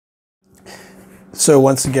So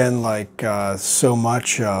once again, like so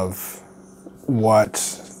much of what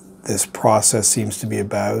this process seems to be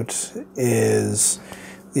about is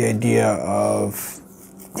the idea of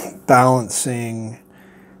balancing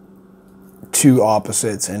two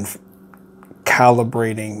opposites and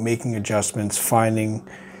calibrating, making adjustments, finding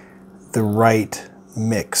the right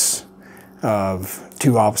mix of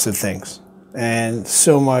two opposite things. And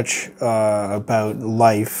so much about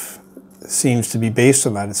life seems to be based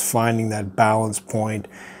on that. It's finding that balance point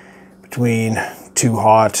between too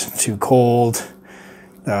hot, too cold,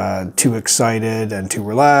 too excited and too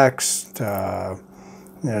relaxed, and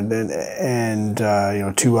you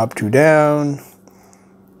know, too up, too down.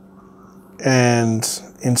 And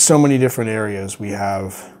in so many different areas we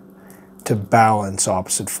have to balance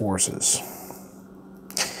opposite forces.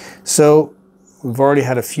 So we've already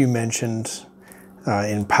had a few mentioned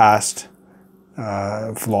in past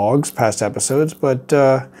vlogs, past episodes, but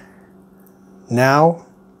now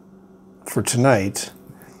for tonight,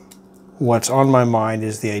 what's on my mind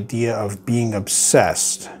is the idea of being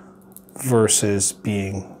obsessed versus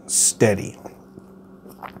being steady.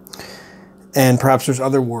 And perhaps there's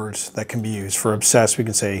other words that can be used. For obsessed, we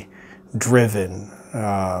can say driven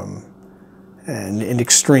and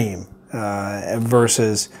extreme,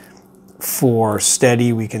 versus for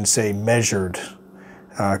steady, we can say measured,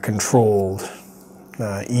 controlled,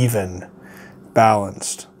 even,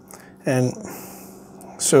 balanced. And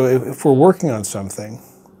so if we're working on something,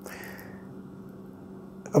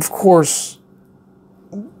 of course,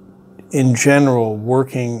 in general,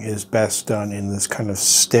 working is best done in this kind of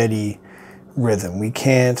steady rhythm. We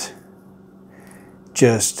can't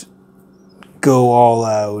just go all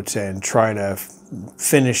out and try to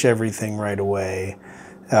finish everything right away,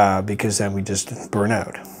 because then we just burn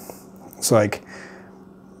out. It's like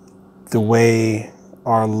the way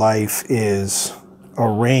our life is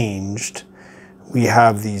arranged, we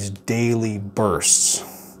have these daily bursts,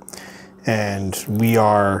 and we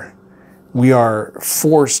are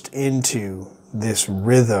forced into this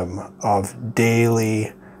rhythm of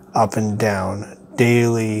daily up and down,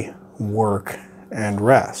 daily work and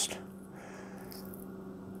rest.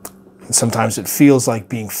 And sometimes it feels like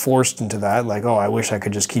being forced into that, like, oh, I wish I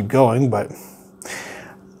could just keep going. But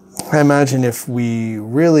I imagine if we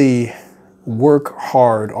really work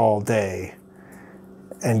hard all day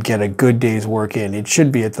and get a good day's work in, it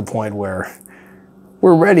should be at the point where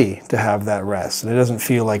we're ready to have that rest, and it doesn't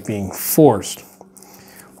feel like being forced.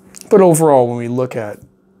 But overall, when we look at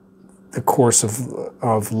the course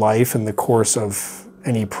of life and the course of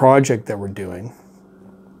any project that we're doing,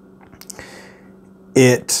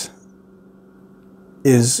 it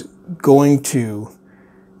is going to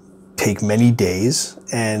take many days,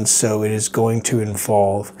 and so it is going to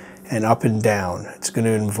involve an up and down. It's going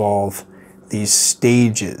to involve these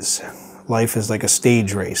stages. Life is like a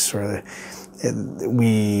stage race, where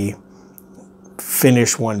we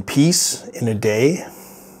finish one piece in a day,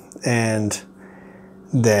 and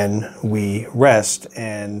then we rest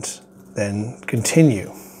and then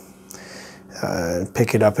continue.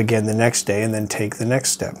 Pick it up again the next day and then take the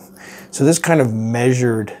next step. So this kind of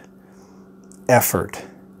measured effort,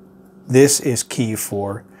 this is key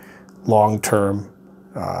for long-term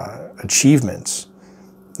achievements,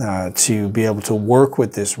 to be able to work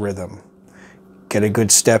with this rhythm. Get a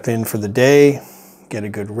good step in for the day, get a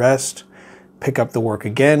good rest, pick up the work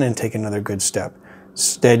again and take another good step.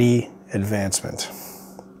 Steady advancement.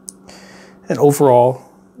 And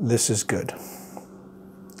overall, this is good.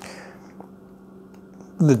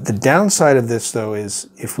 The downside of this, though, is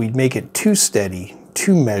if we make it too steady,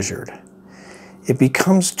 too measured, it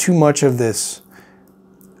becomes too much of this,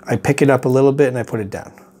 I pick it up a little bit and I put it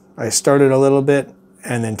down. I start it a little bit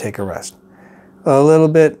and then take a rest. A little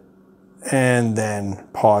bit and then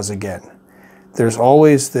pause again. There's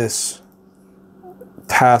always this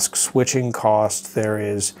task switching cost. There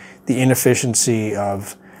is the inefficiency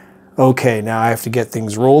of, okay, now I have to get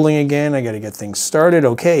things rolling again. I got to get things started.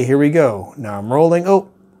 Okay, here we go. Now I'm rolling.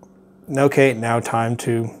 Oh, okay, now time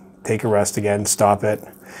to take a rest again, stop it,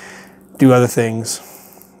 do other things.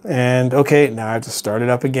 And okay, now I have to start it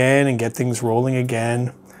up again and get things rolling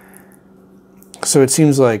again. So it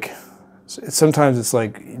seems like sometimes it's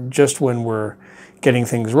like just when we're getting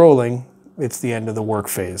things rolling, it's the end of the work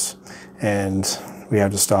phase and we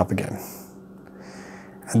have to stop again.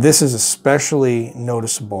 And this is especially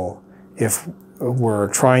noticeable if we're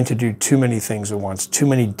trying to do too many things at once, too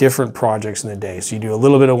many different projects in the day. So you do a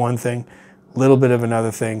little bit of one thing, a little bit of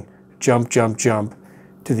another thing, jump, jump, jump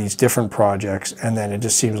to these different projects. And then it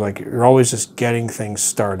just seems like you're always just getting things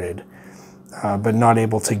started, but not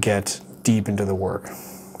able to get deep into the work.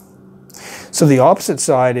 So the opposite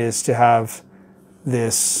side is to have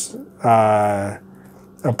this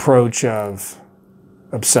approach of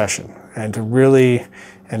obsession, and to really,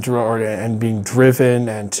 and being driven,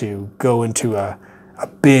 and to go into a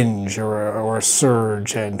binge or a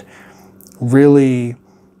surge, and really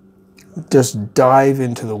just dive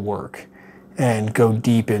into the work and go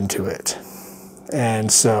deep into it.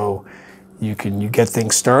 And so you get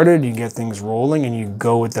things started, you get things rolling, and you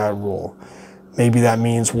go with that roll. Maybe that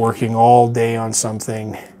means working all day on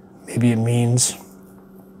something. Maybe it means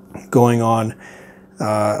going on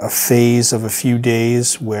a phase of a few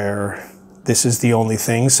days where this is the only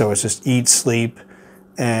thing. So it's just eat, sleep,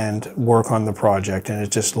 and work on the project. And it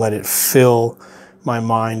just let it fill my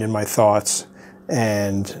mind and my thoughts,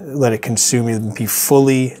 and let it consume me, and be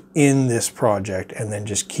fully in this project, and then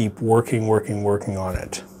just keep working on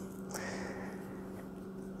it.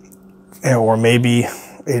 Or maybe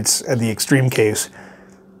it's, at the extreme case,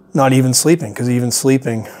 not even sleeping, because even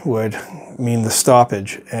sleeping would mean the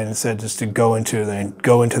stoppage, and instead just to go into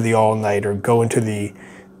the all-night, or go into the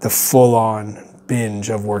full-on binge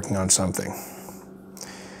of working on something.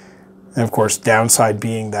 And of course, downside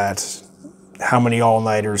being that how many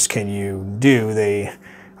all-nighters can you do? They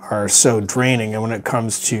are so draining, and when it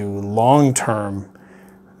comes to long-term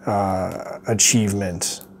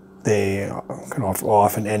achievement, they can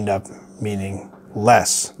often end up meaning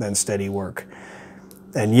less than steady work.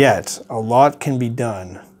 And yet, a lot can be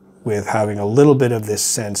done with having a little bit of this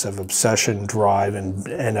sense of obsession, drive, and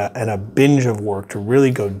a binge of work, to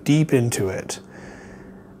really go deep into it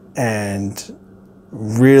and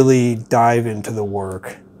really dive into the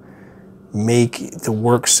work, make the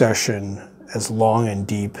work session as long and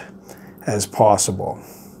deep as possible.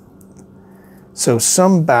 So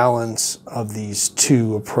some balance of these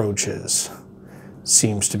two approaches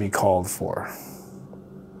seems to be called for.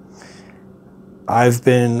 I've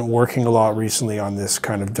been working a lot recently on this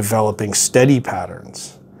kind of developing steady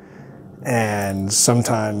patterns. And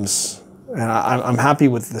sometimes, and I'm happy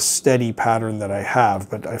with the steady pattern that I have,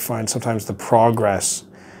 but I find sometimes the progress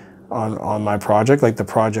on my project, like the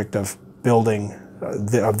project of building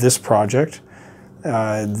of this project,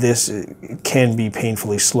 this can be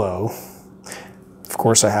painfully slow. Of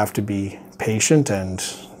course, I have to be patient and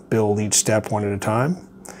build each step one at a time,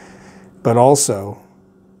 but also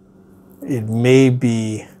it may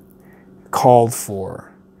be called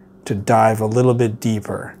for to dive a little bit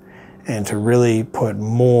deeper and to really put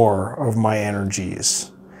more of my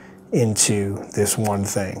energies into this one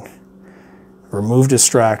thing. Remove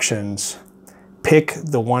distractions, pick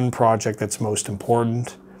the one project that's most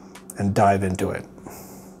important, and dive into it.